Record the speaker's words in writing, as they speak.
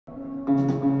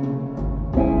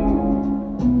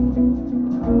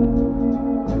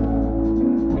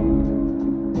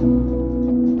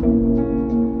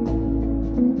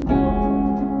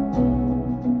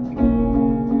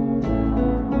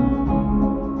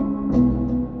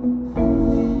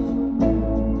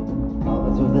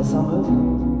the summer,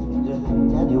 in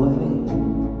January,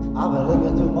 I've been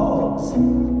looking through morgues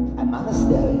and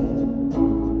monasteries,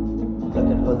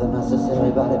 looking for the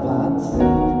necessary body parts,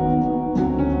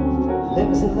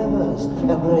 limbs and livers,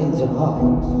 and brains and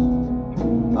hearts.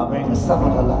 I'll bring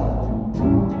someone to life.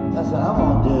 That's what I'm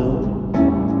gonna do.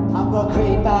 I'm gonna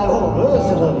create my own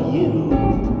version of you.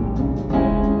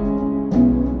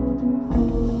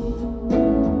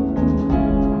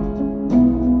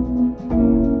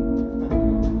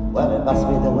 Well, it must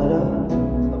be the winter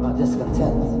of my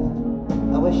discontent.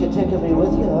 I wish you'd taken me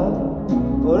with you,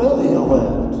 wherever you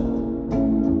went.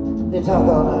 They talk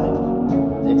all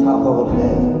night, they talk all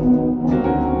day.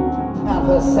 Not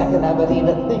for a second I believe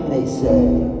a thing they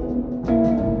say.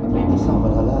 Maybe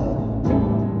someone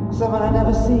alive, someone I've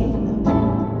never seen.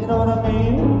 You know what I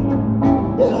mean?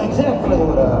 You know exactly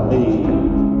what I mean.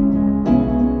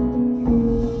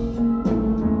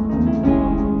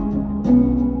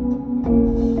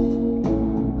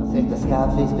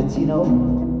 Scarface Patino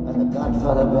and the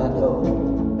Godfather Brando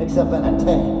mix up in a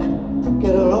tank,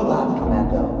 get a robot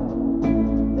commando.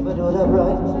 If I do it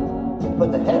upright,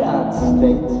 put the head out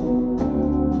straight,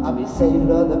 I'll be saved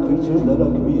by the creature that I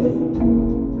create.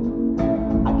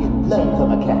 I get blood from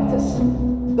a cactus,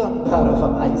 gunpowder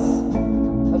from ice.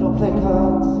 I don't play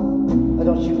cards, I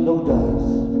don't shoot no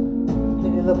dice.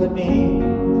 Can you look at me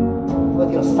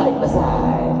with your sightless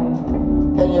eye?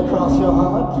 Can you cross your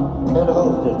heart and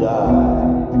hope to die?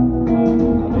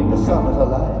 I'll make a someone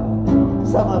alive,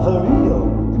 someone for real,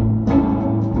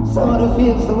 someone who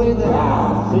feels the way that I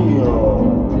feel.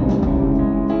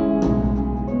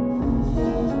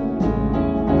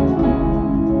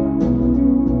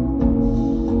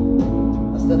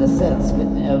 Instead of sense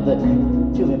getting but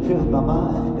to improve my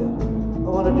mind, I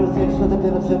want to do things for the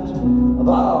benefit of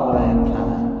all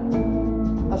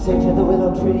mankind. I say to the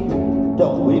willow tree,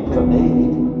 don't weep for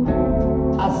me.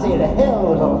 I say to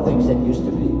hell with all things that used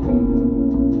to be.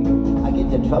 I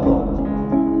get into trouble,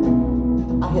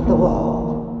 I hit the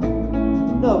wall.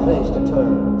 No place to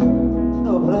turn,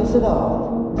 no place at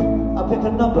all. I pick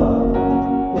a number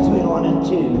between 1 and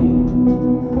 2,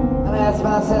 and I ask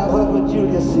myself, what would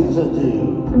Julius Caesar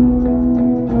do?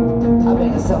 I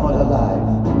bring someone alive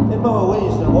in more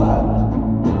ways than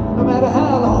one. No matter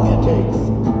how long it takes,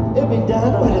 it'll be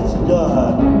done when it's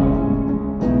done.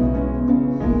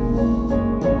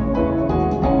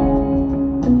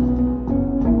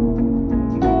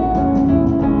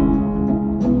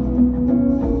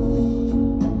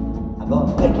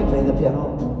 Make you play the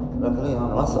piano like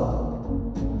Leon Russell,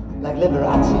 like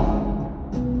Liberace,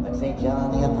 like St.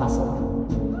 John the Apostle.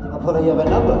 I'll put you a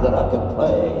number that I can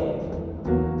play.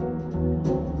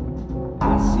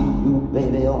 I see you,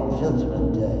 baby, on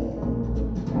Judgment Day.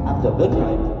 After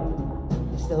midnight,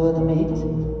 you still in the meat?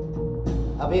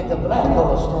 I'll be at the Black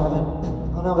Horse Tavern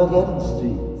on Armageddon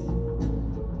Street.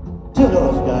 2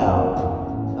 doors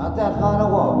down, not that far to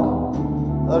walk.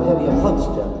 I'll hear your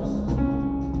footsteps.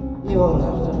 You won't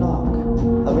have to knock.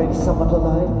 I'll bring someone to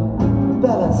life,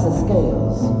 balance the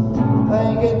scales. I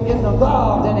ain't getting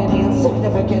involved in any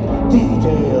insignificant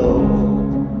detail.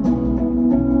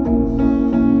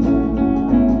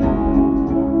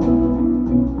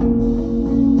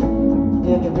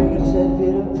 You can bring it to St.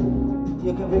 Peter,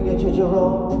 you can bring it to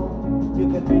Jerome, you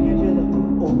can bring it to the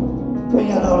bring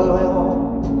it all the way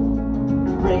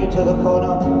home. Bring it to the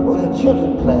corner where the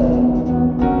children play.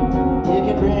 You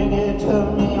can bring it to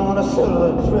me on a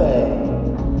silver tray.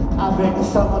 I bring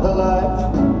someone to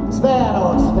life, spare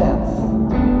no expense,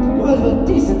 with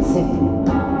decency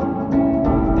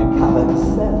and common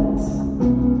sense.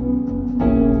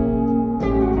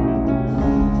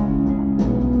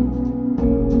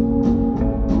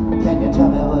 Can you tell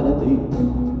me what it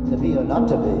means to be or not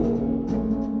to be?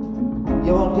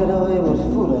 You won't get away with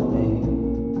fooling me.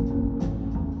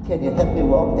 Can you help me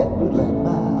walk that moonlight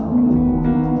mile?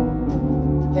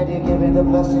 Can you give me the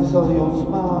blessings of your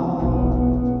smile?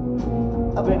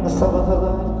 I bring the summer to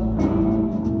life.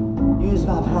 Use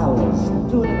my powers,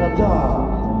 do it in the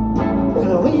dark, in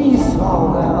a wee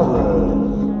small hours.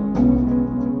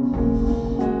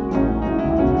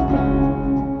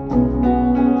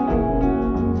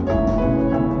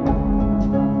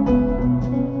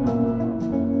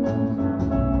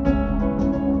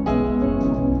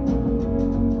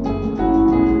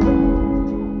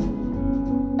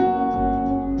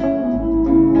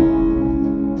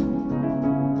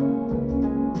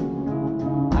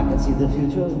 See the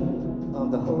future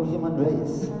of the whole human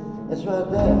race. It's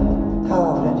right there,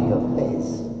 carved into your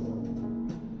face.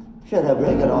 Should I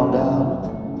break it all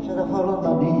down? Should I fall on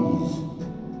my knees?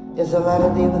 Is there light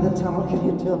at the end of the tunnel? Can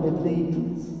you tell me,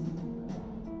 please?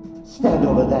 Stand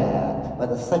over there by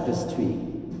the cypress tree.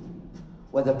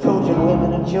 where the Trojan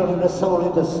women and children are sold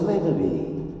into slavery,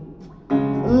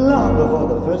 long before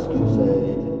the first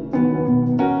crusade.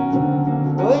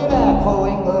 Way back before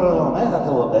England ever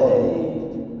to obey.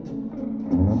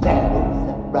 Vandals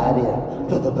that ride in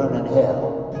to the burning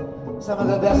hell, some of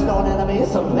the best known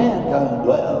enemies of mankind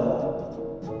dwell.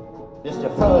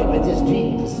 Mr. Freud with his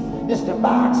dreams, Mr.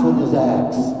 Marx with his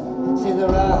axe, see the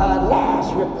rawhide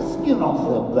lash rip the skin off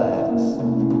their backs.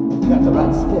 You got the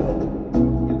right spirit,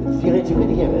 you can feel it, you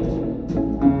can hear it.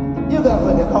 You got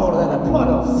what they call an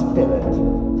immortal spirit.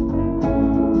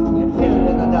 You can feel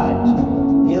it in the night,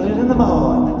 feel it in the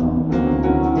morn.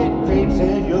 It creeps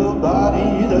in your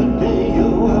body the day you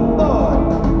were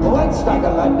born. One strike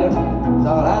of lightning is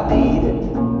all I need,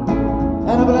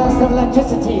 and a blast of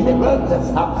electricity that runs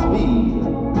at top speed.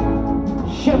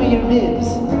 Show me your nibs,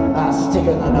 I'll stick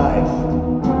in the knife.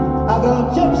 I'm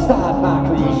gonna jumpstart my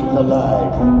creation to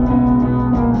life.